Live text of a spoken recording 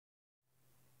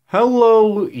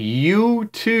Hello,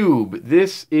 YouTube.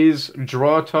 This is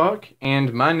DrawTalk,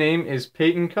 and my name is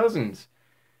Peyton Cousins.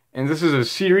 And this is a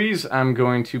series I'm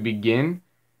going to begin.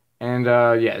 And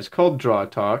yeah, it's called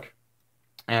DrawTalk.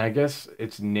 And I guess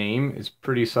its name is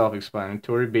pretty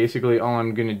self-explanatory. Basically, all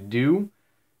I'm going to do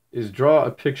is draw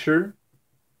a picture,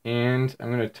 and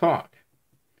I'm going to talk.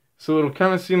 So it'll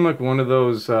kind of seem like one of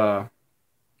those, I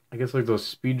guess like those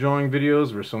speed drawing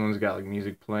videos where someone's got like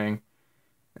music playing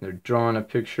and they're drawing a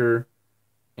picture,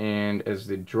 and as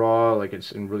they draw, like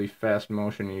it's in really fast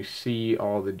motion, and you see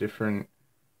all the different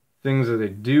things that they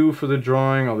do for the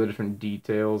drawing, all the different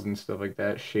details and stuff like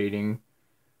that, shading,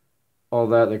 all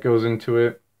that goes into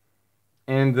it.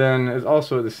 And then it's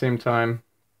also at the same time,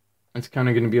 it's kind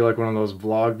of going to be like one of those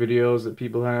vlog videos that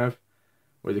people have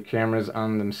where the camera's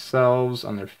on themselves,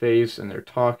 on their face, and they're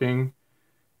talking,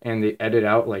 and they edit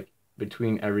out like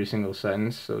between every single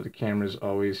sentence, so the camera's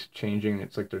always changing.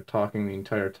 It's like they're talking the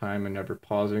entire time and never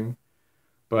pausing.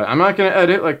 But I'm not going to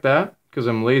edit like that because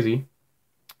I'm lazy,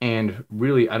 and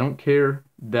really I don't care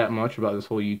that much about this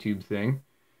whole YouTube thing.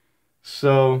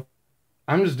 So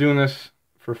I'm just doing this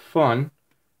for fun.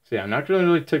 So yeah, I'm not going to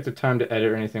really take the time to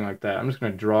edit or anything like that. I'm just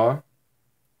going to draw,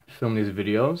 film these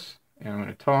videos, and I'm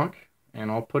going to talk,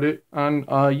 and I'll put it on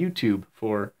YouTube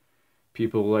for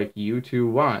people like you to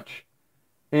watch.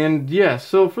 And yeah,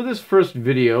 so for this first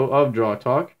video of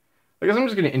DrawTalk, I guess I'm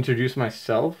just going to introduce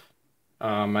myself.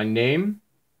 My name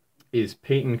is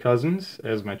Peyton Cousins,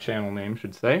 as my channel name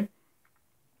should say.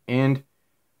 And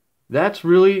that's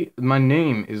really, my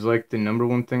name is like the number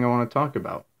one thing I want to talk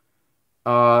about.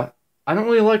 I don't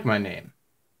really like my name.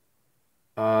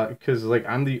 Because like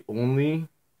I'm the only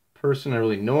person I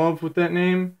really know of with that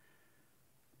name.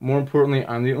 More importantly,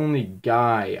 I'm the only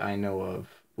guy I know of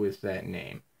with that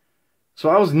name. So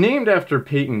I was named after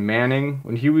Peyton Manning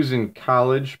when he was in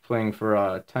college playing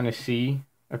for Tennessee,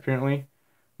 apparently.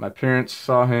 My parents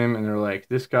saw him and they're like,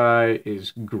 this guy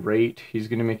is great. He's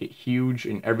going to make it huge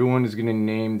and everyone is going to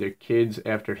name their kids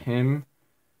after him.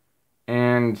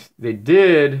 And they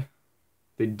did.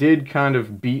 They did kind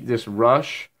of beat this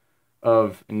rush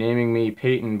of naming me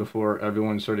Peyton before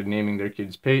everyone started naming their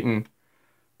kids Peyton.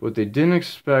 What they didn't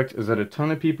expect is that a ton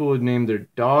of people would name their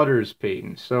daughters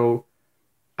Peyton. So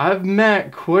I've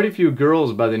met quite a few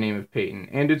girls by the name of Peyton,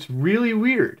 and it's really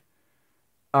weird.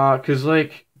 'Cause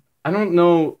like, I don't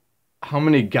know how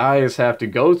many guys have to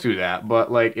go through that,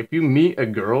 but like, if you meet a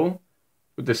girl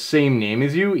with the same name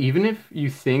as you, even if you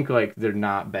think like they're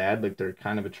not bad, like they're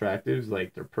kind of attractive,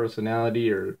 like their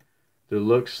personality or their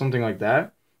looks, something like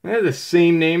that, and they have the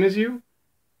same name as you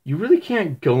really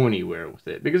can't go anywhere with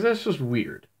it, because that's just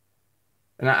weird.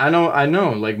 And I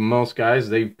know, like most guys,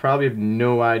 they probably have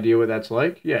no idea what that's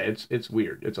like. Yeah, it's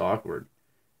weird. It's awkward.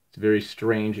 It's a very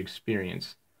strange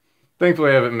experience. Thankfully,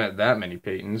 I haven't met that many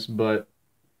Peytons, but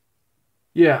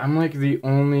yeah, I'm like the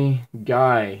only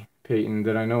guy Peyton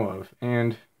that I know of.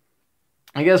 And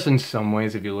I guess in some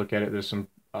ways, if you look at it, there's some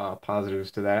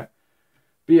positives to that.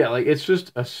 But yeah, like it's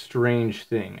just a strange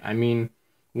thing. I mean,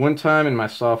 one time in my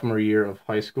sophomore year of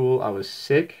high school, I was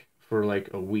sick for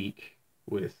like a week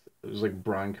with, it was like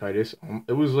bronchitis.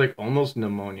 It was like almost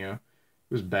pneumonia.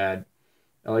 It was bad.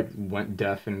 I like went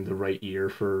deaf in the right ear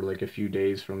for like a few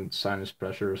days from sinus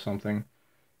pressure or something.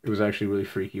 It was actually really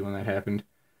freaky when that happened.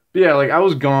 But yeah, like I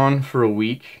was gone for a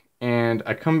week and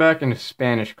I come back into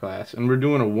Spanish class and we're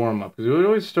doing a warm-up. Because we would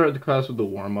always start the class with the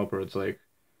warm-up where it's like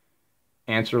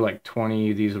answer like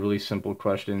 20 of these really simple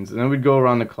questions. And then we'd go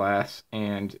around the class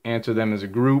and answer them as a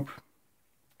group.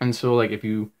 And so like if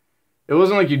you, it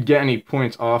wasn't like you'd get any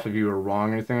points off if you were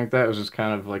wrong or anything like that. It was just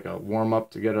kind of like a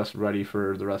warm-up to get us ready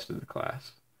for the rest of the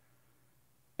class.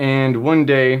 And one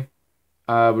day,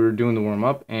 we were doing the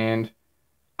warm-up, and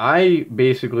I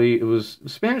basically,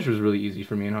 Spanish was really easy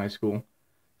for me in high school.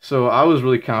 So I was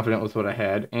really confident with what I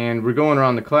had, and we're going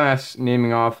around the class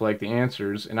naming off like the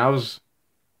answers, and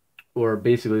or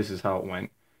basically this is how it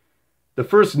went. The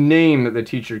first name that the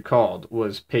teacher called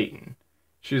was Peyton.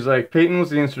 She's like, Peyton was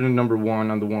the answer to number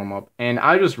 1 on the warm-up, and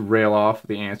I just rail off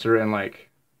the answer, and like,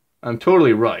 I'm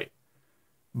totally right.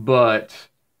 But,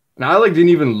 and I like didn't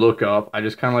even look up, I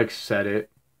just kind of like said it,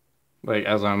 like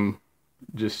as I'm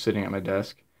just sitting at my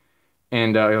desk.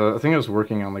 And I think I was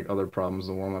working on like other problems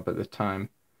in the warm-up at the time.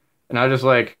 And I just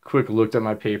like quick looked at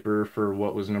my paper for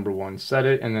what was number 1, said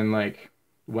it, and then like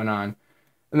went on.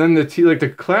 And then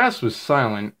the class was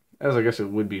silent, as I guess it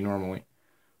would be normally.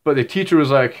 But the teacher was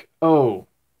like, oh,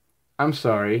 I'm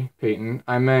sorry, Peyton.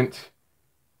 I meant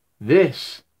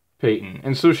this, Peyton.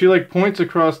 And so she like points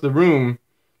across the room,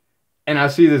 and I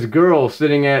see this girl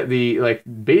sitting at the like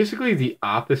basically the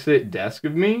opposite desk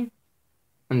of me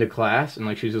in the class, and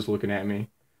like she's just looking at me.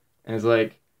 And it's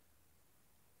like,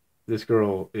 this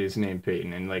girl is named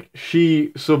Peyton. And like,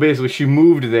 so basically, she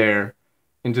moved there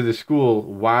into the school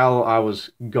while I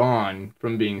was gone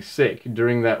from being sick.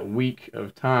 During that week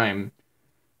of time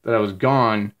that I was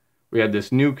gone, we had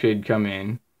this new kid come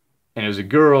in, and it was a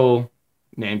girl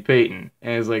named Peyton.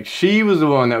 And it's like she was the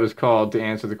one that was called to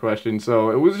answer the question. So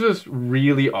it was just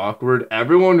really awkward.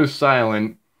 Everyone was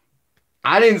silent.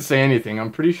 I didn't say anything.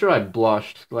 I'm pretty sure I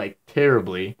blushed like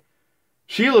terribly.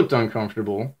 She looked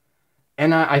uncomfortable.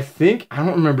 And I think, I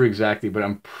don't remember exactly, but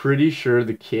I'm pretty sure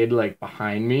the kid like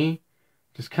behind me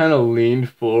just kind of leaned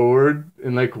forward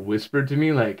and like whispered to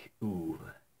me like, "Ooh,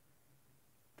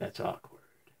 that's awkward."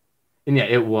 And yeah,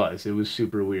 it was. It was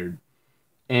super weird.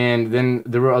 And then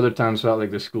there were other times throughout like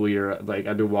the school year, like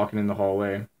I'd be walking in the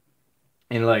hallway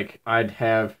and like I'd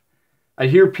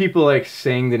hear people like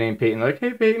saying the name Peyton, like,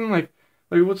 "Hey Peyton, like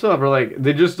what's up?" Or like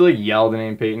they just like yell the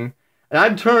name Peyton. And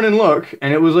I'd turn and look,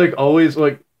 and it was like always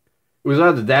like it was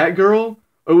either that girl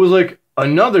or it was like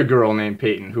another girl named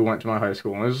Peyton who went to my high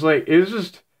school. And it was like it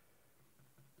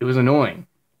was annoying.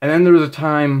 And then there was a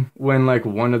time when like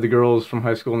one of the girls from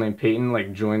high school named Peyton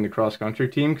like joined the cross country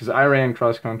team because I ran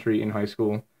cross country in high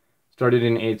school. Started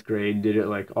in 8th grade, did it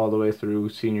like all the way through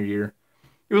senior year.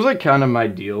 It was like kind of my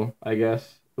deal, I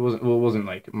guess. It wasn't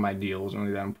like my deal. It wasn't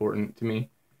really that important to me.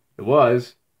 It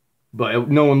was, but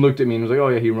no one looked at me and was like, "Oh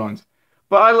yeah, he runs."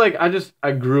 But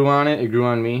I grew on it. It grew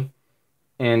on me.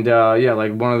 And yeah,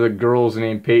 like one of the girls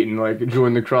named Peyton like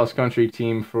joined the cross country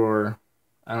team for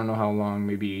I don't know how long,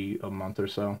 maybe a month or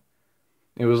so.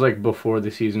 It was like before the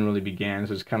season really began,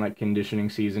 so it's kind of like conditioning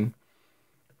season.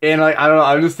 And like I don't know,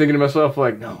 I'm just thinking to myself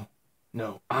like, no,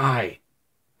 no, I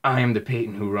am the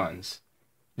Peyton who runs.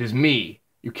 It is me.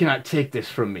 You cannot take this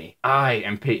from me. I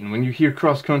am Peyton. When you hear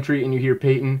cross country and you hear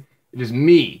Peyton, it is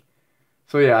me.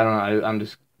 So yeah, I don't know. I'm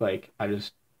just like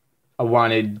I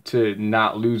wanted to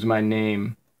not lose my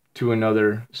name to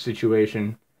another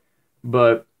situation.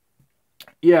 But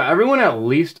yeah, everyone at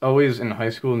least always in high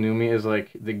school knew me as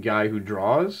like the guy who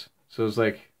draws. So it's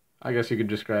like I guess you could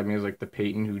describe me as like the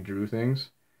Peyton who drew things.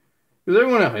 Because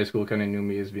everyone at high school kind of knew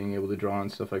me as being able to draw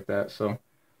and stuff like that. So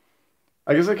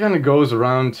I guess that kind of goes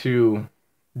around to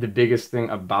the biggest thing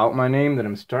about my name that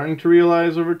I'm starting to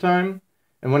realize over time.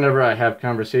 And whenever I have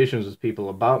conversations with people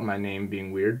about my name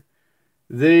being weird,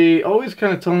 they always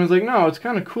kind of tell me, like, no, it's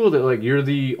kind of cool that, like, you're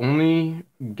the only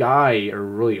guy, or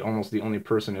really almost the only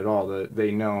person at all that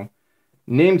they know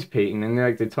named Peyton. And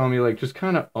they tell me, like, just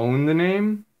kind of own the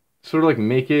name. Sort of, like,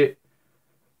 make it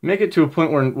to a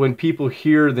point where when people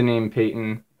hear the name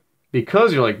Peyton,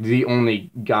 because you're, like, the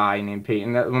only guy named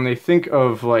Peyton, that when they think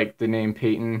of, like, the name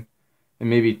Peyton and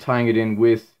maybe tying it in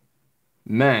with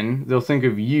men, they'll think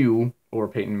of you, or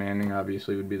Peyton Manning,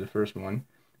 obviously, would be the first one.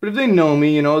 But if they know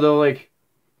me, they'll, like,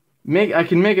 I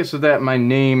can make it so that my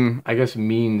name, I guess,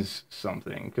 means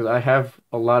something because I have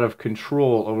a lot of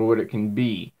control over what it can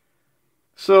be.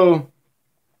 So,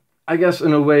 I guess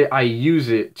in a way, I use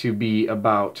it to be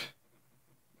about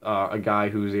a guy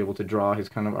who's able to draw. He's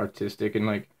kind of artistic and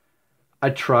like I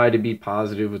try to be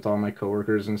positive with all my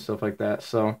coworkers and stuff like that.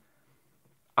 So,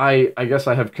 I guess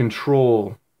I have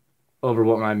control over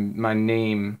what my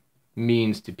name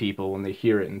means to people when they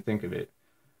hear it and think of it.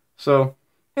 So,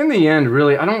 in the end,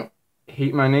 really, I don't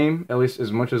hate my name, at least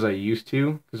as much as I used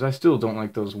to, because I still don't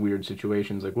like those weird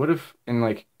situations. Like, what if in,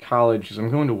 like, college, because I'm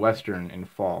going to Western in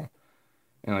fall,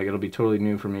 and, like, it'll be totally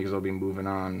new for me because I'll be moving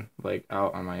on, like,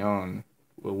 out on my own,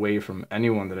 away from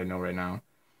anyone that I know right now.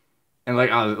 And,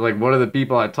 like, one of the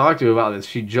people I talked to about this,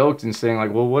 she joked and saying,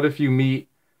 like, well, what if you meet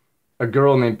a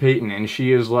girl named Peyton, and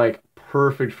she is, like,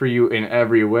 perfect for you in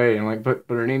every way, and like, but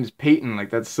her name's Peyton. Like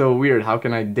that's so weird. How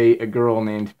can I date a girl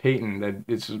named Peyton? That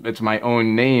it's my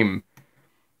own name.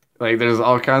 Like there's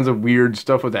all kinds of weird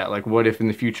stuff with that. Like what if in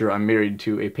the future I'm married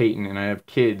to a Peyton and I have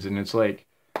kids and it's like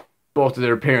both of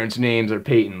their parents' names are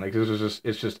Peyton. Like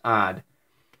it's just odd.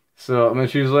 So I mean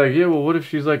she's like, yeah, well what if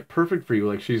she's like perfect for you?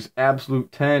 Like she's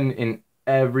absolute 10 in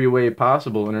every way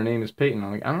possible and her name is Peyton.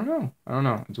 I'm like, I don't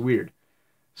know. It's weird.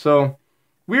 So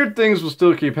weird things will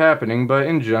still keep happening, but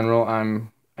in general,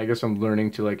 I guess I'm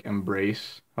learning to like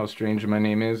embrace how strange my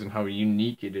name is and how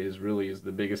unique it is, really is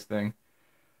the biggest thing.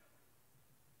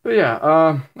 But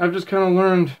yeah, I've just kind of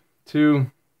learned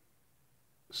to,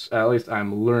 at least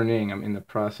I'm learning, I'm in the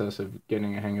process of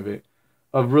getting a hang of it,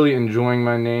 of really enjoying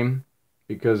my name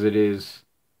because it is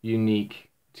unique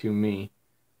to me.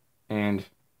 And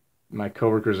my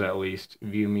coworkers at least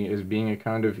view me as being a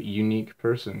kind of unique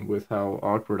person with how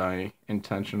awkward I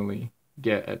intentionally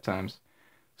get at times.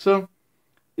 So,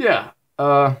 yeah,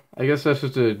 I guess that's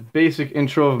just a basic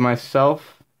intro of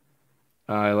myself.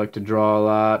 I like to draw a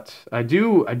lot. I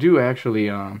do actually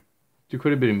do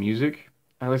quite a bit of music.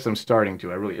 At least I'm starting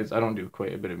to. I don't do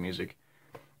quite a bit of music.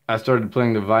 I started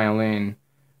playing the violin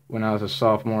when I was a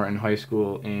sophomore in high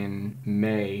school in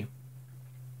May,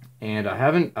 and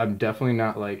I'm definitely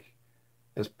not like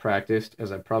as practiced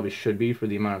as I probably should be for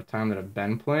the amount of time that I've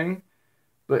been playing.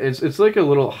 But it's like a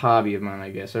little hobby of mine,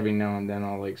 I guess. Every now and then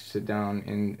I'll like sit down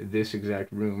in this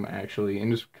exact room actually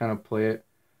and just kind of play it.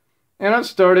 And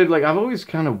I've always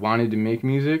kind of wanted to make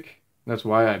music. That's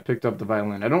why I picked up the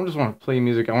violin. I don't just want to play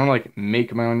music. I want to like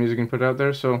make my own music and put it out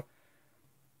there. So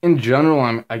in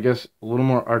general, I guess a little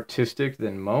more artistic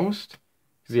than most.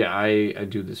 'Cause yeah, I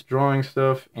do this drawing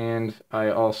stuff and I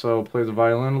also play the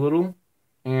violin a little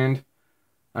and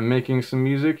I'm making some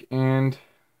music and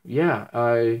yeah,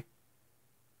 I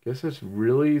guess that's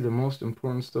really the most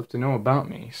important stuff to know about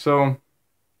me. So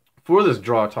for this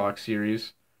Draw Talk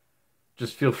series,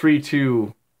 just feel free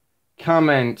to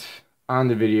comment on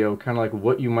the video, kind of like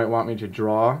what you might want me to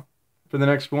draw for the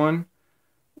next one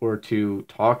or to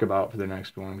talk about for the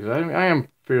next one. Because I am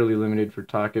fairly limited for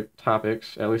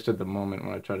topics, at least at the moment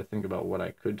when I try to think about what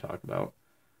I could talk about.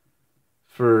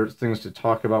 For things to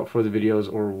talk about for the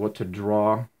videos or what to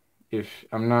draw. If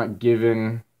I'm not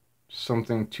given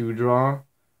something to draw,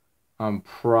 I'm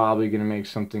probably going to make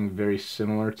something very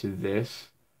similar to this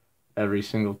every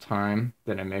single time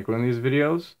that I make one of these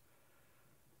videos.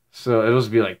 So it'll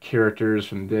just be like characters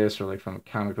from this or like from a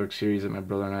comic book series that my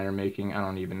brother and I are making. I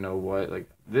don't even know what, like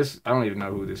this, I don't even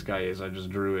know who this guy is. I just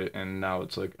drew it and now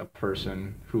it's like a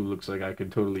person who looks like I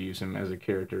could totally use him as a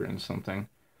character in something.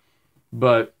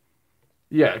 But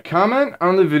yeah, comment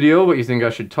on the video what you think I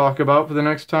should talk about for the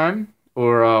next time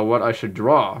or what I should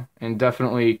draw. And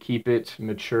definitely keep it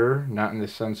mature, not in the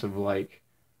sense of like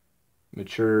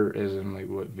mature as in like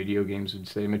what video games would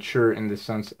say. Mature in the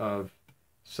sense of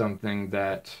something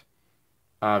that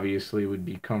obviously would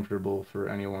be comfortable for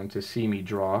anyone to see me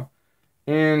draw.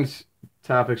 And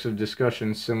topics of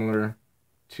discussion similar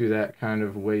to that kind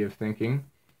of way of thinking.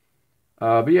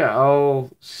 But yeah,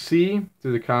 I'll see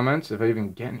through the comments, if I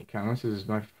even get any comments. This is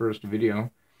my first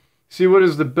video. See what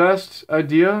is the best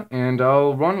idea, and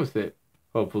I'll run with it,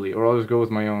 hopefully. Or I'll just go with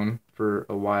my own for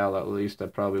a while at least. I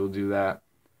probably will do that.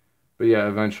 But yeah,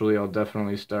 eventually I'll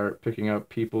definitely start picking up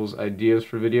people's ideas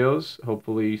for videos,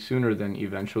 hopefully sooner than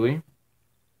eventually.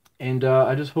 And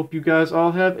I just hope you guys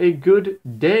all have a good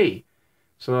day.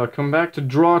 So come back to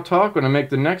Draw Talk when I make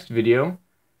the next video.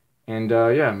 And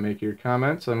yeah, make your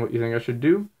comments on what you think I should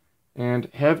do. And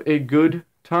have a good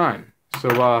time.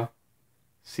 So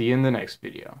see you in the next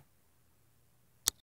video.